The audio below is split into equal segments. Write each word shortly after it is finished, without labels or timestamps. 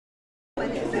You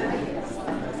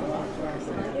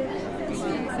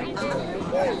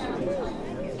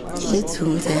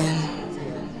tuned in.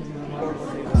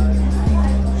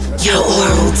 Your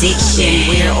oral diction,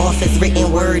 where office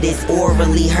written word is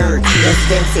orally heard. Let's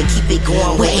vent keep it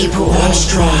going with April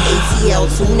Armstrong. ATL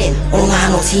tune in,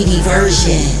 online on TV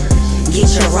version. Get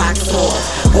your rocks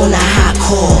on a hot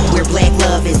call, where black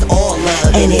love is all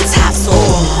love and it tops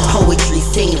all. Poetry,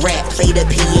 sing, rap, play the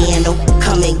piano.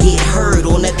 Come and get heard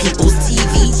on the People's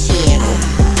TV channel.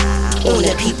 On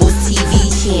the People's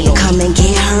TV channel. Come and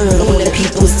get heard on the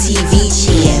People's TV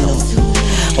channel.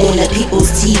 On the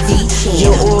People's TV channel.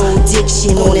 Your oral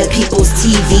diction on the People's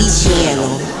TV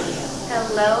channel.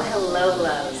 Hello, hello,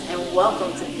 loves, and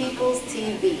welcome to People's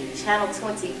TV, Channel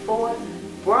 24,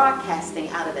 broadcasting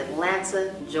out of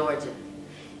Atlanta, Georgia.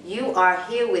 You are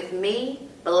here with me.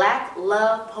 Black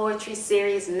Love Poetry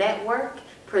Series Network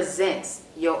presents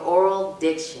Your Oral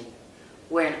Diction,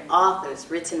 where an author's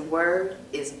written word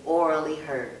is orally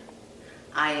heard.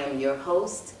 I am your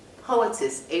host,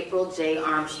 poetess April J.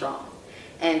 Armstrong.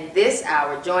 And this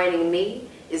hour joining me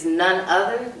is none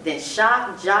other than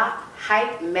shock, jock,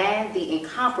 hype man, the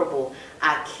incomparable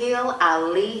AQUIL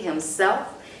Ali himself.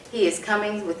 He is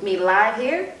coming with me live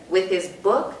here with his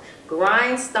book,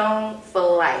 Grindstone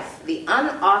for Life, The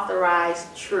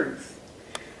Unauthorized Truth.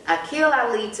 AQUIL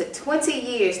Ali took 20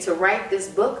 years to write this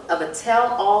book of a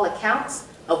tell-all accounts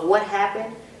of what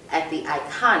happened at the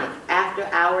iconic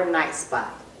after-hour night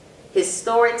spot. His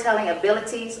storytelling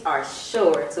abilities are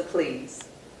sure to please.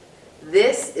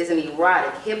 This is an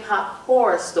erotic hip-hop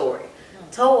horror story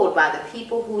told by the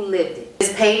people who lived it.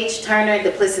 This page-turner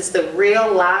depicts the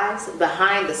real lives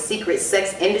behind the secret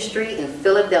sex industry in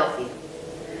Philadelphia.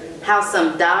 How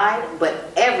some died,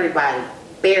 but everybody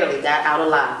barely got out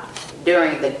alive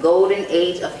during the golden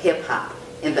age of hip-hop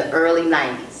in the early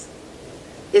 90s.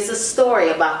 It's a story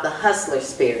about the hustler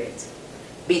spirit,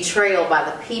 betrayal by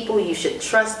the people you should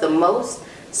trust the most,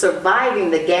 surviving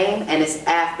the game and its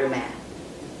aftermath.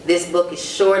 This book is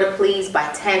sure to please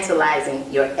by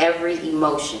tantalizing your every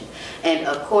emotion. And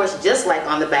of course, just like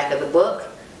on the back of the book,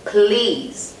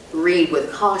 please read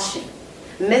with caution.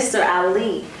 Mr.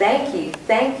 Ali, thank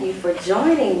you for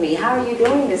joining me. How are you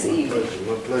doing this evening?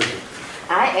 My pleasure.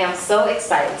 I am so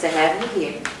excited to have you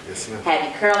here. Yes, ma'am. Have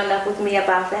you curling up with me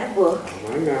about that book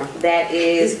Oh, my God. that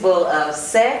is full of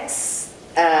sex,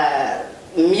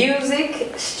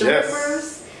 music,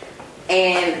 strippers,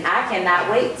 and I cannot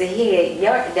wait to hear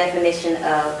your definition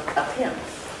of a pimp.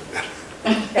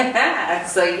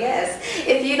 So yes,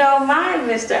 if you don't mind,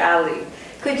 Mr. Ali,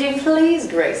 could you please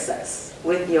grace us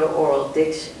with your oral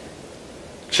diction?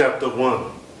 Chapter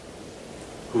 1,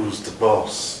 Who's the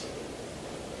Boss?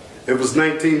 It was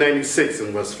 1996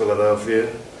 in West Philadelphia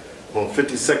on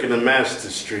 52nd and Master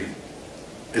Street.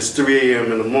 It's 3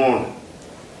 a.m. in the morning.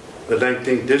 The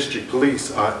 19th District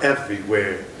Police are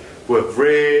everywhere with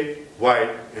red,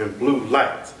 white, and blue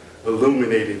lights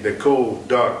illuminating the cold,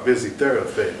 dark, busy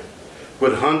thoroughfare,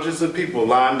 with hundreds of people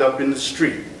lined up in the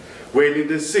street waiting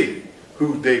to see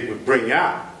who they would bring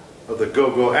out of the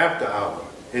go-go after hour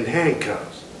in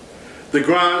handcuffs. The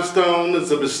Grindstone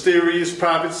is a mysterious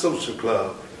private social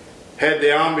club, had the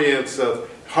ambience of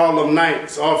Harlem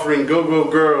Nights offering go-go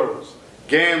girls,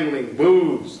 gambling,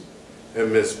 booze,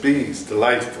 and Miss B's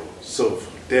delightful,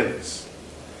 soulful dinners.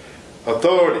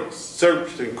 Authorities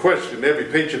searched and questioned every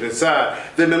patron inside.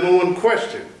 The number one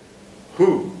question,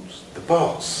 who's the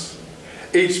boss?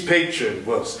 Each patron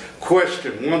was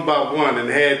questioned one by one and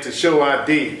had to show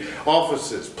ID.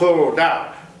 Officers pulled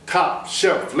out top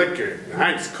shelf liquor,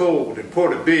 ice cold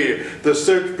imported beer. The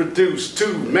search produced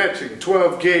 2 matching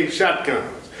 12-gauge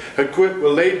shotguns equipped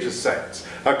with laser sights,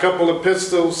 a couple of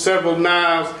pistols, several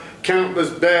knives, countless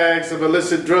bags of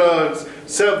illicit drugs.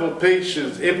 Several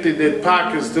patients emptied their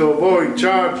pockets to avoid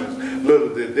charges.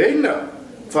 Little did they know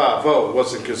 5-0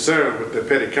 wasn't concerned with the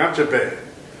petty contraband.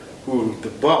 Who's the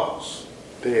boss?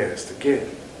 They asked again.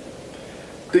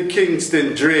 The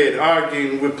Kingston Dread,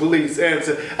 arguing with police,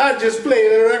 answered, I just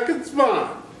played a records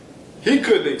bond. He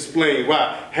couldn't explain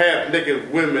why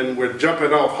half-naked women were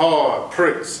jumping off hard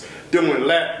pricks, doing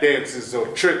lap dances or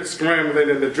tricks, scrambling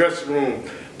in the dressing room,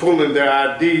 pulling their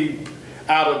ID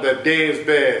out of their dance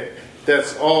bag.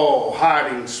 That's all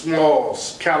hiding small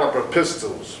caliber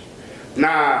pistols,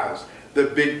 knives. The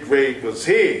big raid was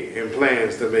here and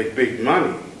plans to make big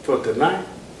money for tonight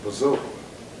was over.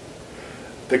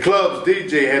 The club's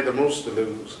DJ had the most to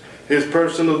lose. His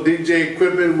personal DJ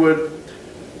equipment would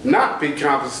not be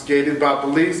confiscated by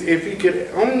police if he could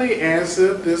only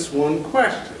answer this one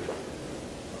question.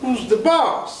 Who's the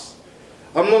boss?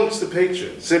 Amongst the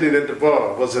patrons sitting at the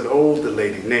bar was an older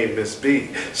lady named Miss B.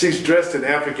 She's dressed in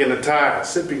African attire,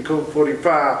 sipping Coke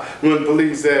 45 when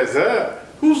police asked her,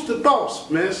 "Who's the boss,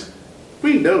 miss?"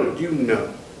 "We know you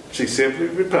know." She simply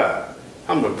replied,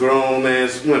 "I'm a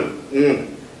grown-ass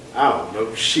woman. I don't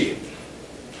know shit."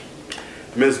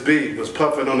 Miss B was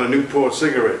puffing on a Newport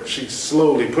cigarette. She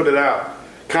slowly put it out,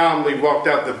 calmly walked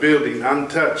out the building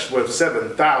untouched with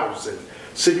 7,000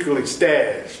 secretly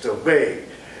stashed away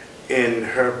in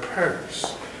her purse.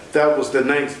 That was the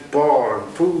night's bar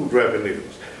and food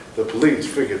revenues. The police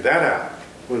figured that out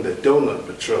when the donut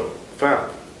patrol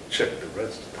finally checked the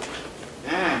rest of it.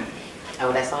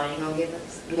 Oh, that's all you're going to give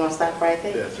us? You're going to stop right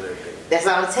there? That's right there. That's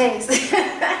all it takes?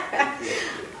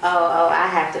 I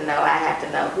have to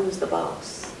know. Who's the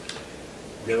boss?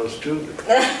 Yours truly.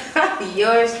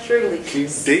 Yours truly. Keep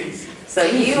Daisy. So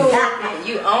you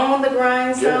own the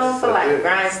Grindstone Yes, for life, I did.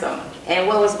 Grindstone. And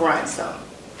what was Grindstone?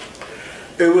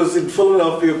 It was in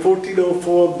Philadelphia,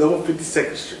 1404 North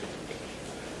 52nd Street.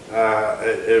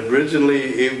 Originally,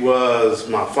 it was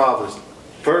my father's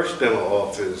first dental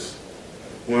office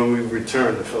when we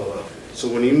returned to Philadelphia. So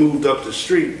when he moved up the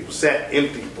street, it sat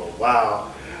empty for a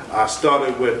while. I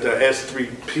started with the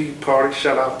S3P party.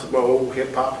 Shout out to my old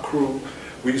hip hop crew.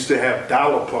 We used to have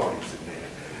dollar parties in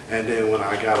there. And then when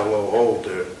I got a little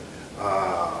older,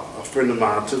 a friend of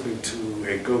mine took me to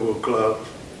a go-go club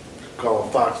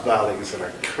called Fox Valley. It's an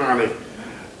iconic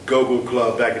go-go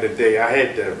club back in the day. I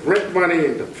had the rent money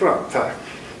in the front pocket.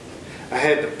 I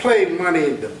had the play money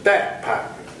in the back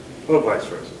pocket. Or vice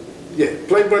versa. Yeah,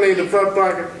 play money in the front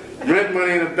pocket, rent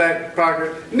money in the back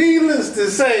pocket. Needless to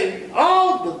say,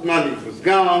 all the money was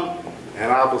gone.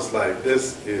 And I was like,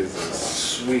 this is a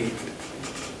sweet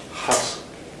hustle.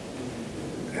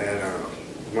 And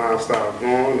mine started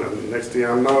going, and next thing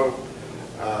I know,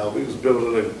 we was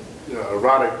building a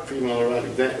female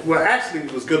erotic dance. Well, actually,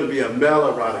 it was going to be a male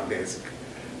erotic dancing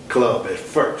club at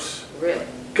first. Really?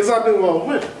 Because I knew all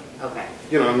women. Okay.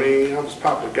 You know what I mean? I was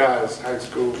popular guys, high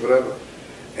school, whatever.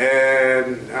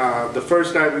 And the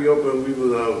first night we opened, we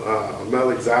were a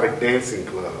male exotic dancing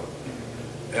club.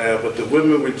 But the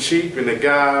women were cheap and the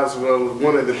guys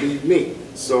wanted to be me.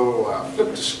 So I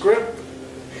flipped the script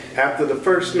after the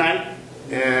first night,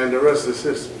 and the rest is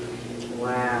history.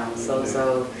 Wow.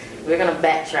 So we're going to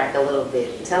backtrack a little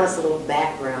bit. Tell us a little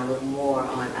background, a little more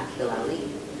on AQUIL Ali.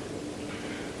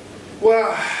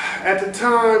 Well, at the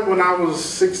time when I was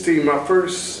 16, my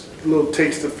first little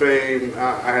taste of fame,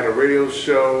 I had a radio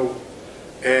show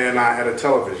and I had a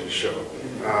television show.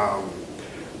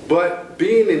 But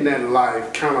being in that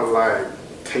life kind of like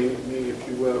tainted me, if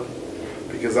you will,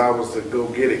 because I was the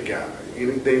go-get-it guy.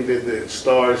 Anything that the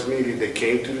stars needed, they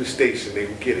came to the station, they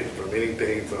would get it, from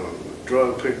anything from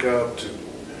drug pickup to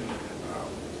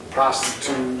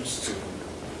prostitutes to,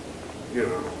 you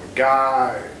know, a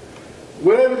guy,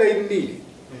 whatever they needed,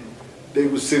 they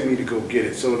would send me to go get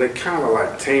it. So they kind of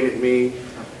like tainted me,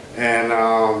 and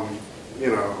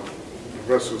you know,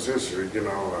 the rest was history. You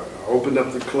know, I opened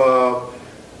up the club.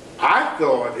 I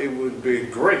thought it would be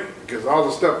great because all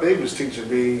the stuff they was teaching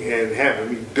me and having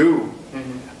me do,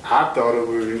 I thought it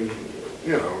would be,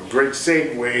 you know, a great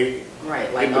segue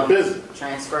Right, like in the business.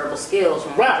 transferable skills.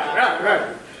 From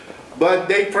Right. But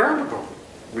they frowned upon it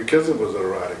because it was an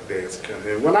erotic dance.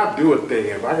 And when I do a thing,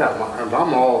 if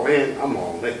I'm all in, I'm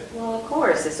all in. Well, of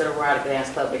course, it's an erotic dance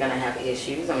club. They're going to have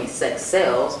issues. I mean, sex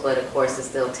sells, but of course, it's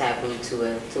still taboo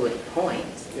to a point.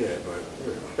 Yeah, but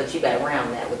you know. But you got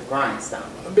around that with Grindstone.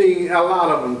 I mean, a lot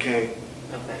of them came.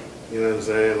 Okay. You know what I'm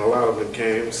saying? A lot of them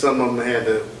came. Some of them had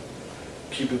to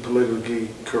keep it politically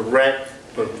correct,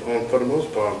 but for the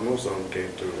most part, most of them came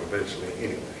through eventually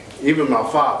anyway. Even my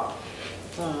father.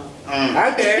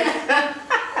 I did.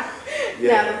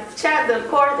 Now,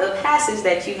 the passage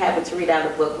that you happened to read out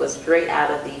of the book was straight out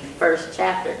of the first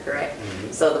chapter, correct?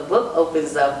 So the book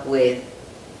opens up with,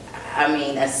 I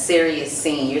mean, a serious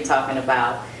scene. You're talking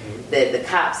about the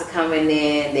cops are coming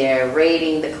in, they're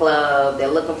raiding the club, they're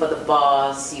looking for the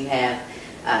boss. You have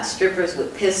strippers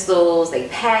with pistols, they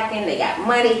packing, they got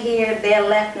money here, there,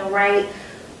 left and right.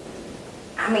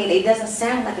 I mean, it doesn't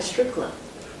sound like a strip club.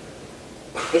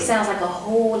 It sounds like a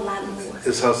whole lot more.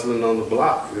 It's hustling on the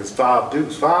block. There's 5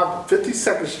 dudes.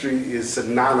 52nd Street is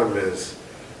synonymous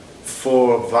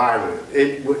for violence.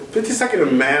 52nd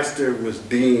and Master was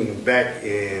deemed back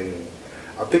in,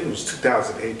 I think it was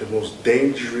 2008, the most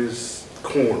dangerous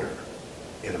corner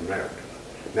in America.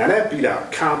 Now that beat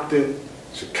out Compton,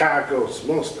 Chicago, some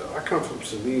more stuff. I come from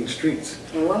some mean streets.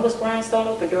 And when was Grindstone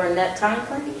open? During that time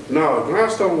frame? No,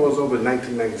 Grindstone was over in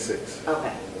 1996.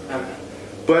 Okay.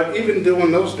 But even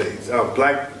during those days,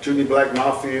 Junior Black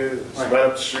Mafia, right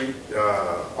up the street,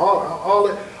 all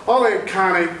that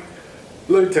iconic.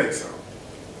 Let me tell you something.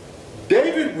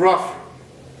 David Ruffin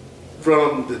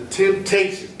from the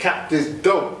Temptations copped this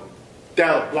dope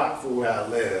down the block from where I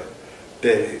live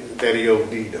that he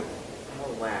OD'd on.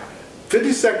 Oh, wow.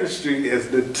 52nd Street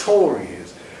is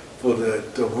notorious for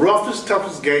the roughest,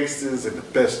 toughest gangsters and the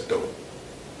best dope.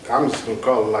 I'm just gonna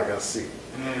call it like I see it.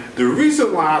 The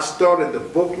reason why I started the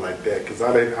book like that, because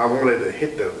I wanted to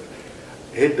hit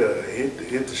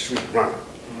the street running.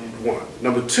 One.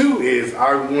 Number two is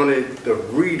I wanted the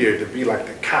reader to be like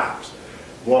the cops,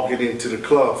 walking into the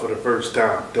club for the first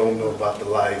time, don't know about the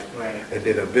life, right. And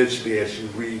then eventually as you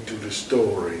read through the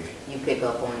story, you pick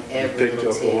up on every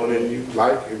little tidbit. You pick up on it, you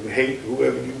like and hate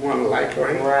whoever you want to like,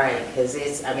 right? Right, because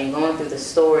it's, I mean, going through the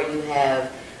story, you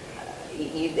have,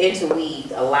 you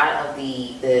interweave a lot of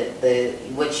the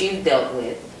what you've dealt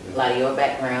with, a lot of your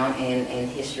background and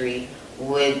history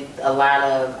with a lot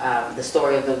of the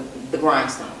story of the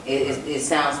grindstone. It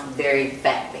sounds very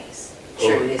fact-based.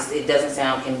 True, it doesn't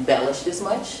sound embellished as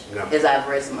much as I've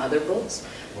read some other books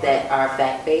that are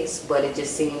fact-based, but it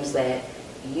just seems that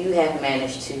you have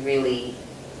managed to really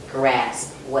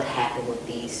grasp what happened with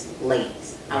these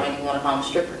ladies. I don't even want to call them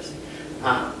strippers,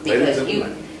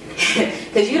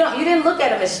 because you didn't look at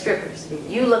them as strippers.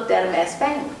 You looked at them as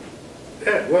family.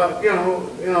 Yeah, well,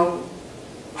 you know,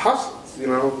 hustlers,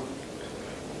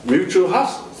 mutual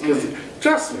hustlers. Because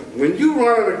trust me, when you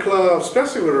run in a club,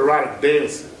 especially with a right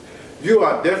dancer, you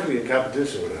are definitely in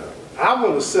competition with her. I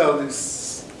want to sell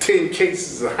these 10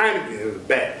 cases of Heineken in the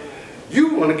back.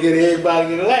 You want to get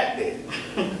everybody in a lap dance.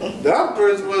 The other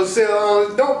person want to sell all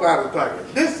this dope out of his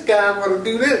pocket. This guy want to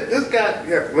do this. This guy,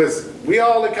 yeah, listen, we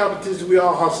all in competition, we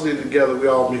all hustling together, we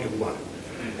all making money.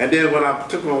 And then when I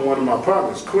took on one of my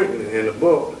partners, Quentin, in the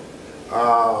book,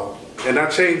 and I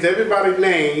changed everybody's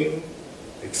name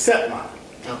except mine.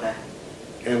 Okay.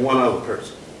 And one other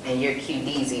person. And you're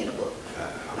QDZ in the book.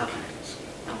 Okay.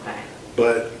 Okay.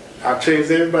 But I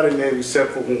changed everybody's name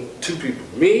except for two people,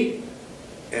 me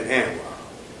and Anwar.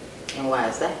 And why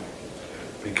is that?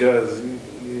 Because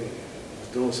he was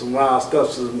doing some wild stuff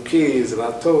to some kids, and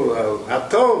I told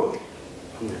him,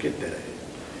 I'm gonna get that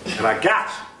ass. And I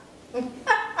got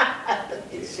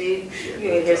you. See, you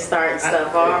in here starting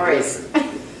stuff already.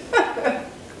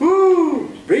 Woo!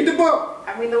 Read the book.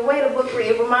 I mean, the way the book reads,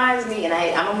 it reminds me, and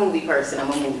I'm a movie person,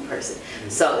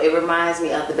 so it reminds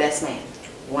me of The Best Man,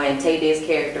 when Tay Diggs'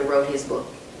 character wrote his book,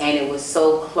 and it was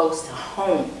so close to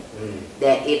home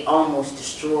that it almost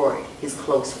destroyed his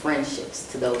close friendships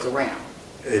to those around.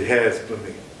 It has for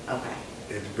me. Okay.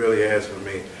 It really has for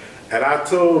me. And I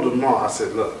told them all, I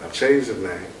said, look, I changed the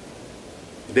name.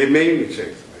 They made me change the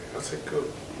name. I said, cool.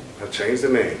 I changed the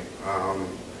name.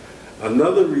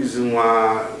 Another reason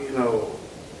why,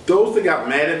 those that got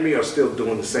mad at me are still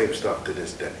doing the same stuff to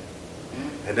this day.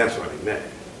 And that's why they mad.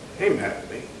 They ain't mad at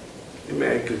me. They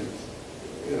mad because,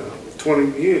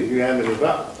 20 years you haven't leveled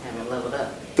up. Haven't leveled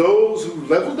up. Those who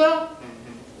leveled up,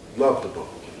 love the book.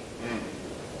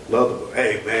 Love the book.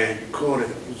 Hey man, you caught it.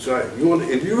 You sorry.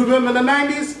 If you remember the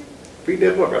 90s, read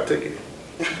that book, I'll take it.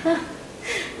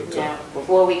 Now,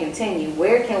 before we continue,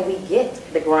 where can we get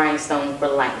the Grindstone for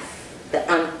Life? The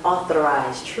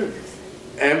unauthorized truth.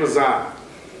 Amazon.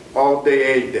 All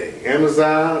day, every day.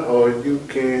 Amazon, or you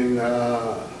can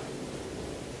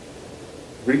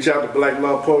reach out to Black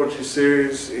Love Poetry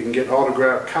Series and get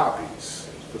autographed copies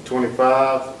for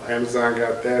 $25. Amazon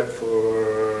got that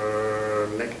for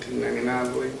 $19.99, I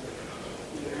believe.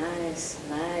 Nice,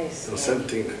 nice. So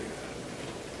 $17.99.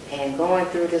 And going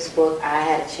through this book, I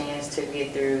had a chance to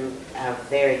get through a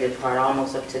very good part,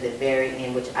 almost up to the very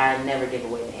end, which I never give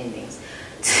away the endings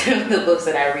to the books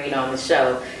that I read on the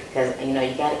show, because you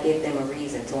got to give them a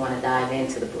reason to want to dive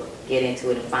into the book, get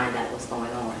into it, and find out what's going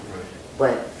on. Right.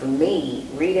 But for me,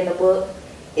 reading the book,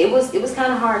 it was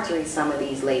kind of hard to read some of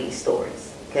these ladies'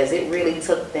 stories, because it really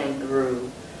took them through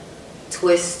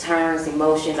twists, turns,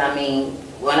 emotions. I mean,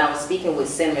 when I was speaking with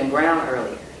Cinnamon Brown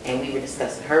earlier, and we were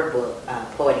discussing her book,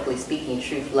 Poetically Speaking,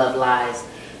 Truth, Love, Lies,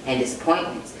 and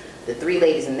Disappointments. The three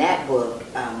ladies in that book,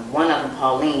 one of them,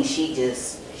 Pauline,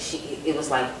 it was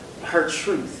like her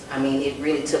truth. I mean, it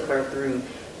really took her through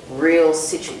real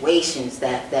situations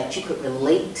that you could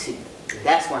relate to.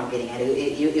 That's where I'm getting at.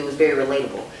 It was very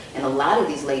relatable. And a lot of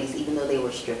these ladies, even though they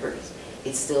were strippers,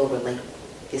 it's still relatable.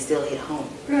 It still hit home.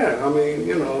 Yeah, I mean,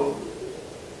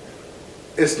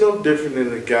 it's no different than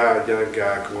a young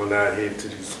guy going out here to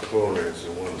these corners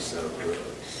and want to sell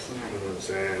drugs. Right. You know what I'm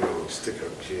saying? Or stick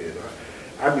up kid.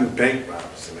 I do bank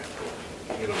robbers in that book.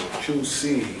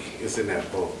 QC is in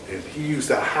that book. And he used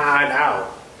to hide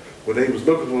out when they was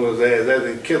looking for his ass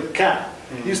after they killed the cop.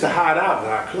 He used to hide out in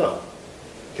our club.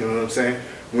 You know what I'm saying?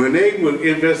 When they were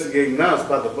investigating us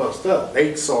about to bust up,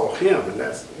 they saw him, and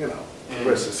that's, you know, the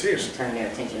rest is history. Turn their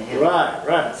attention to him. Right,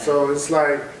 right. So it's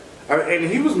like, and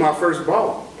he was my first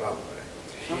baller, by the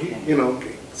way. He, you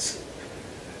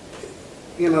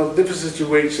know, different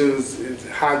situations, is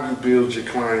how you build your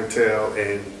clientele,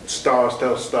 and stars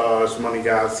tell stars, money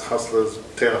guys, hustlers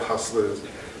tell hustlers.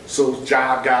 So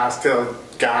job guys tell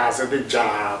guys at the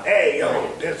job, hey,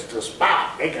 yo, that's the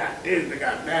spot. They got this, they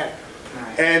got that.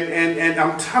 Right. And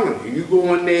I'm telling you, you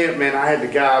go in there, man, I had the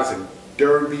guys in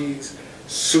derbies,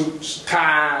 suits,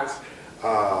 ties,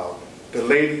 the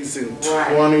ladies in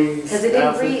 20s. Because it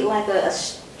didn't read like a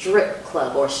strip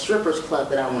club or a strippers club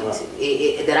that I went to,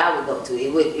 that I would go to.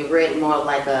 It read more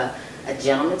like a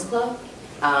gentleman's club,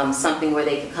 something where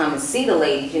they could come and see the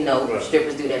ladies, you know,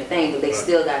 strippers do their thing, but they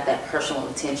still got that personal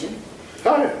attention.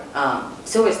 Oh yeah.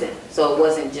 Towards them. So it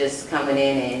wasn't just coming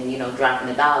in and, you know, dropping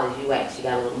the dollars. You actually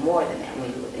got a little more than that when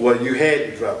you were there. Well, you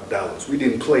had to drop the dollars. We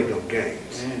didn't play no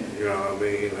games. You know what I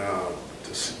mean?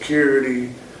 The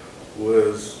security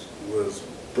was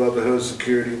Brotherhood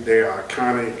Security. They're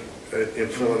iconic in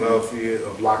Philadelphia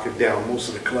of locking down most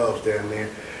of the clubs down there.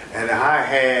 And I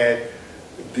had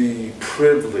the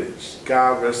privilege,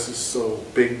 God rest his soul,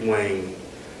 Big Wayne.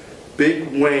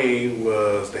 Big Wayne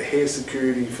was the head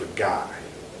security for Guy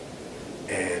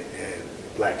and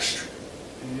Blackstreet.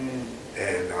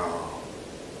 And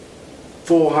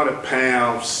 400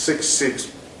 pounds, 6'6",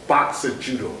 boxer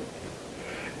judo.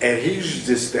 And he used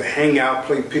just to hang out,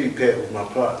 play pity pat with my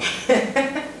partner.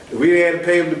 We didn't have to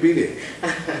pay him to be there.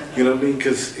 You know what I mean?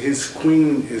 Because his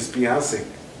queen, his fiance,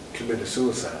 committed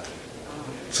suicide.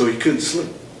 So he couldn't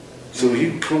sleep. So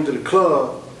he'd come to the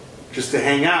club just to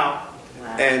hang out.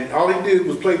 And all he did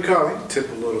was play cards. He'd tip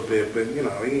a little bit, but you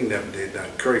know, he ain't never did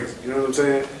nothing crazy. You know what I'm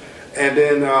saying? And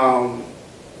then,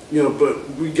 you know, but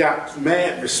we got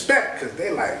mad respect because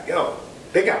they like, yo,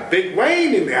 they got Big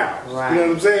Wayne in the house. You know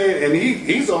what I'm saying? And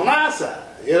he's on our side.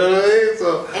 You know what I mean?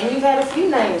 So, and you've had a few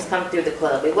names come through the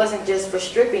club. It wasn't just for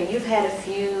stripping. You've had a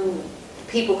few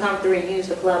people come through and use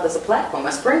the club as a platform,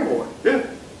 a springboard.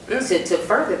 To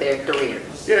further their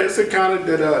careers. Yeah, it's accounted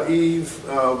that Eve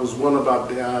was one of our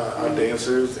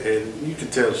dancers, and you could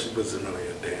tell she wasn't really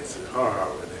a dancer.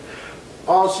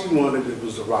 All she wanted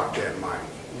was to rock that mic.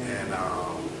 And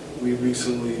we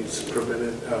recently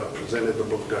presented the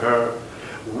book to her.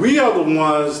 We are the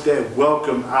ones that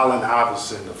welcomed Allen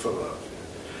Iverson to Philadelphia.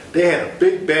 They had a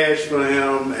big bash for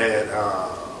him at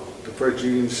the First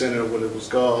Union Center, what it was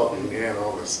called, and they had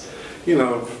all this, you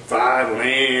know, fried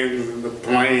lambs and the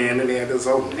plan, and they had this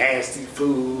whole nasty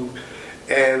food.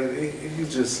 And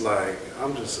he's just like,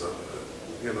 I'm just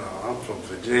you know, I'm from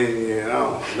Virginia, I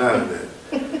don't want none of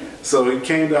that. So he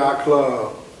came to our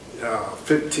club,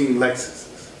 15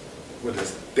 Lexuses, with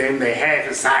his damn near half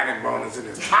his signing bonus in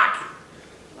his pocket.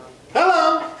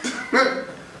 Hello!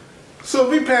 So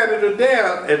we patted her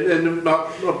down, and then my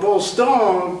boy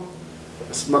Storm,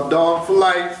 that's my dog for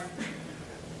life,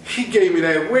 he gave me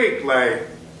that wink like,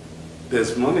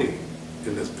 there's money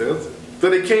in this building.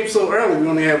 But it came so early, we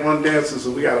only had one dancer, so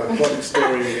we got a funny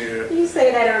story here. You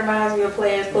say that, it reminds me of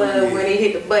Players Club when he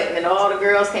hit the button and all the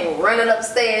girls came running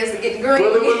upstairs to get the green.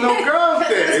 Well, there was no girls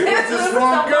there. It was just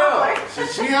one girl.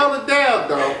 She held it down,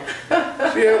 though.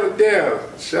 She held it down.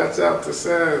 Shouts out to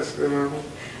Sass, you know.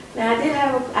 Now,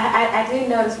 I did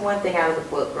notice one thing out of the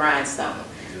book, Grindstone.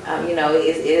 You know,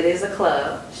 it is a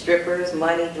club. Strippers,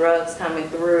 money, drugs coming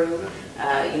through.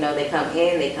 You know, they come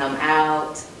in, they come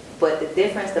out. But the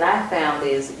difference that I found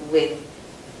is with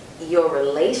your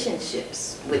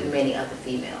relationships with many other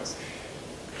females.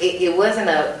 It wasn't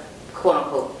a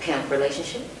quote-unquote pimp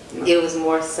relationship. No. It was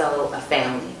more so a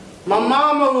family. My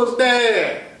mama was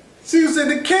there. She was in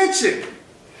the kitchen.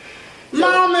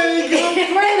 Mama ain't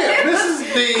complaining.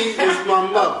 Mrs. D is my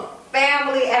mother.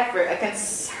 Family effort, a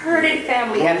concerted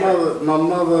family effort. My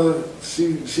mother,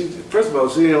 she first of all,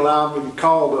 she didn't allow me to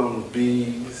call them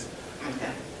bees.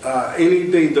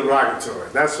 Anything derogatory.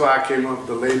 That's why I came up with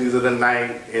the ladies of the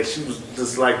night, and she was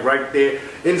just like right there,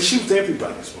 and she was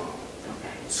everybody's mom.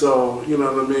 So, you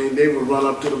know what I mean, they would run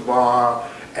up to the bar,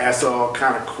 ask all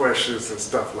kind of questions and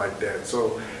stuff like that.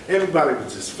 So everybody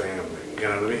was just family, you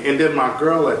know what I mean. And then my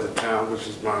girl at the time, which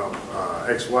is my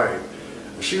ex-wife,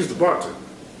 she was the bartender.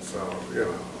 So, you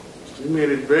know, she made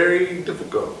it very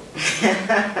difficult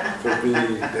for me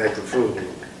to act the fool.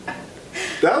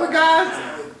 The other guys,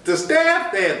 the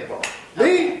staff, they had the ball.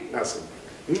 Me, not so much.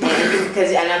 And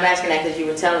I'm asking that because you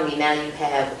were telling me now you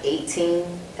have 18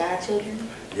 godchildren?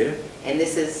 Yeah. And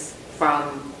this is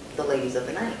from the ladies of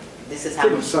the night. This is how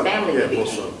much family you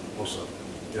became. Most of them.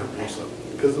 Yeah,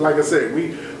 because like I said,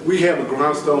 we have a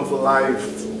Grindstone for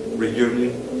Life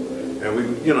reunion, and we,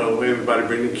 you know, everybody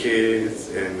bring the kids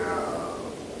and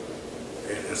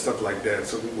stuff like that.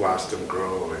 So we watch them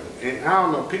grow, and I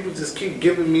don't know, people just keep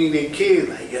giving me their kids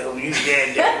like, yo, you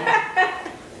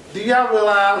dad. Do y'all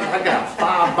realize I got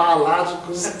 5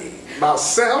 biologicals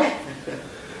myself?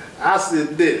 I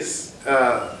said this,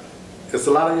 it's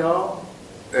a lot of y'all,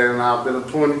 and I've been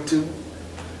appointed to,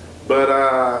 but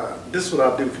this is what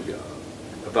I'll do for y'all.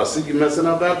 If I see you messing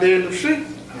up out there in the street,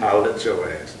 I'll let your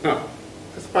ass know.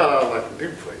 That's about all I can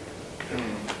do for you.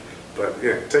 But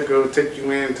yeah, take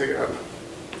you in, take it out.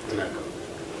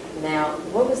 Now,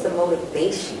 what was the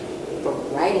motivation for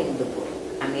writing the book?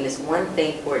 I mean, it's one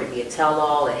thing for it to be a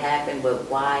tell-all, it happened, but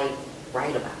why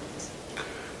write about it?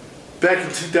 Back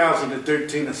in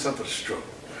 2013, I suffered a stroke.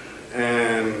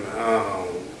 And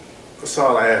that's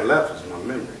all I had left was my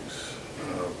memories.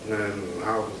 When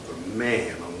I was the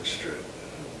man on the strip.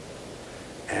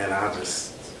 And I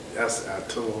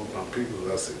told my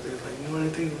people, I said, they're like, you want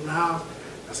anything from the house?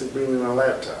 I said, bring me my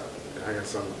laptop. I got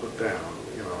something to put down.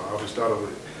 You know, I always thought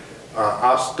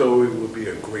our story would be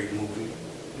a great movie.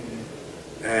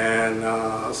 And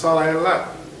that's all I had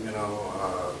left. You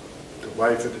know, the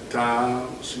wife at the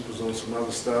time, she was on some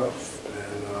other stuff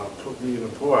and put me in a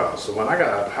poorhouse. So when I got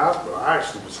out of the hospital, I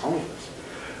actually was homeless.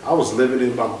 I was living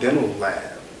in my dental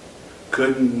lab.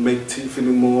 Couldn't make teeth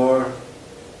anymore.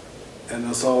 And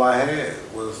that's all I had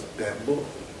was that book.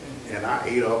 And I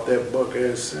ate off that book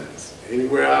ever since.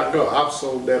 Anywhere I go, I've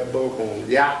sold that book on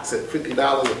yachts at $50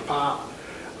 a pop.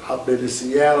 I've been to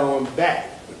Seattle and back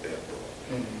with that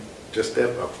book. Just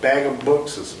a bag of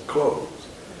books and some clothes.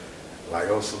 Like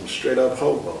on some straight up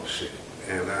hobo shit.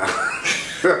 And I've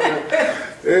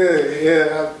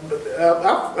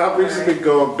recently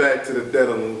gone back to the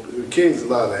dental. The kids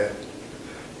love that.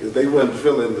 Because they wasn't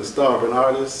feeling the starving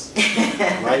artists.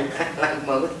 Right? Like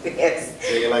most, yes.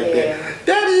 They like that.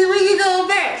 Daddy, when you going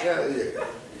back? Yeah.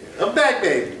 I'm back,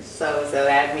 baby. So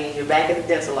that means you're back at the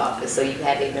dental office, so you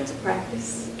have a dental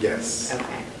practice? Yes.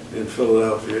 Okay. In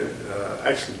Philadelphia,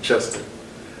 actually Chester.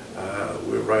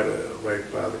 We're right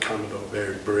by the Commodore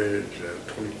Barry Bridge,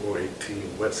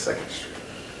 2418 West 2nd Street.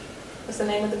 What's the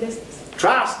name of the business?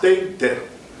 Tri-State Dental.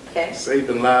 Okay.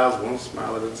 Saving lives one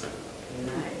smile at a time.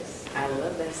 Nice. I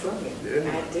love that slogan. Yeah.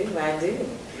 I do.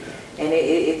 And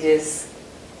it just,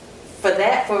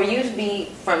 for you to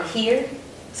be from here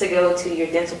to go to your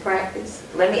dental practice,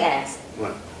 let me ask.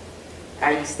 What?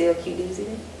 Are you still QDZ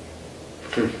then?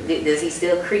 Does he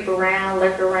still creep around,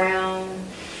 lurk around,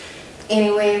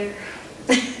 anywhere?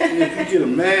 If you get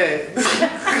him mad,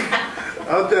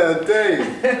 I'm trying to tell you,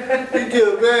 you get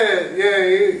him mad,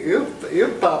 yeah,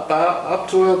 he'll pop out up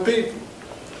 12 people.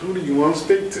 Who do you want to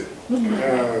speak to?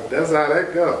 That's how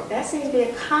that goes. That seems to be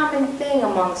a common thing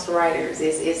amongst writers,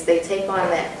 is they take on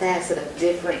that facet of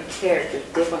different characters,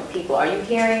 different people. Are you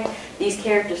hearing these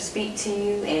characters speak to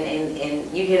you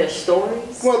and you hear their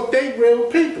stories? Well, they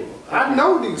real people. I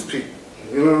know these people.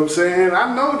 You know what I'm saying?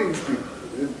 I know these people.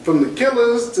 From the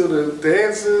killers to the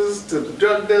dancers to the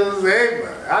drug dealers,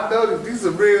 everybody. I know that these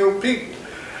are real people.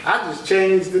 I just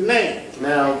changed the name.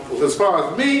 Now, as far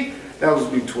as me, that was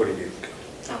me 20 years ago.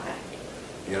 Okay.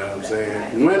 You know what I'm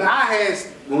saying?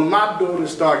 When my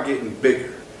daughters started getting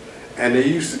bigger, and they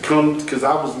used to come, because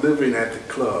I was living at the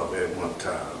club at one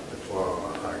time before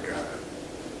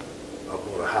I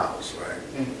bought a house,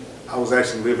 right? I was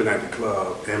actually living at the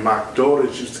club, and my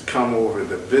daughters used to come over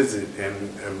to visit,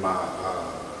 and my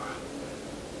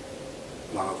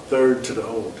third to the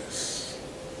oldest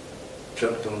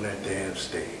jumped on that damn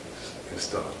stage and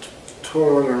started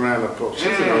twirling around the pole. She's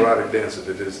an erotic dancer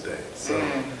to this day. So,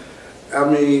 I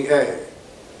mean, hey.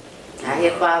 I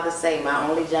hear fathers say, my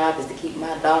only job is to keep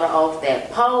my daughter off that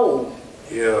pole.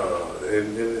 Yeah,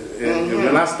 and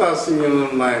when I start seeing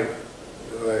them like,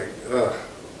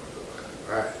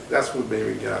 that's what made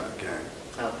me get out of the game.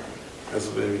 Okay. That's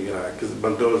what made me get out, because my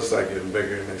daughters start getting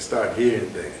bigger and they start hearing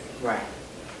things. Right.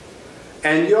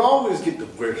 And you always get the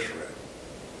worst right.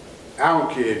 I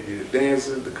don't care if you're the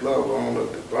dancer, the club owner,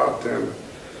 the bartender.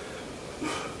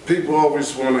 People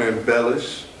always want to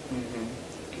embellish,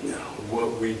 you know,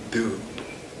 what we do.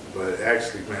 But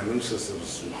actually, man, them sisters are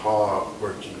some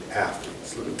hard-working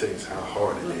athletes. Let me tell you how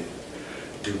hard it is.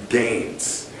 Do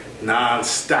dance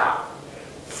non-stop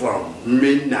from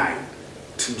midnight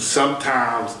to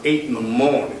sometimes 8 in the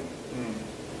morning,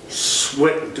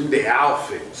 sweating through their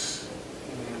outfits.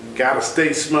 Gotta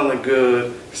stay smelling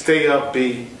good, stay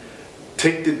upbeat,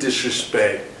 take the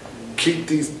disrespect, keep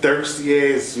these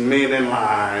thirsty ass men in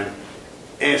line,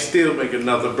 and still make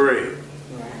another bread.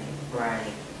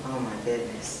 Right. Oh my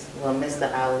goodness. Well,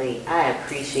 Mr. Ali, I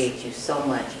appreciate you so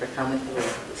much for coming through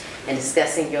and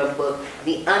discussing your book,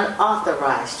 The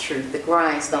Unauthorized Truth, The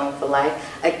Grindstone for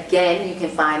Life. Again, you can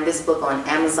find this book on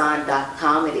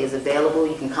Amazon.com. It is available.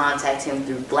 You can contact him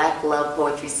through Black Love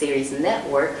Poetry Series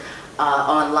Network,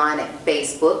 online at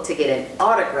Facebook to get an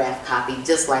autographed copy,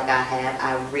 just like I have.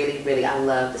 I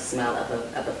love the smell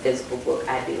of a physical book.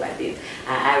 I do.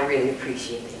 I really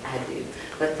appreciate it. I do.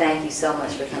 But thank you so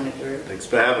much for coming through. Thanks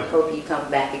for having me. Hope you come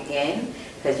back again,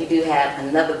 because you do have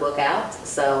another book out.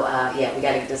 So, yeah, we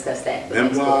got to discuss that.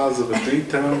 Memoirs of a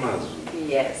Three-Time Husband.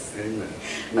 Yes. Amen.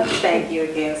 But thank you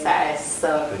again, sir. I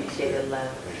so appreciate the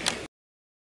love.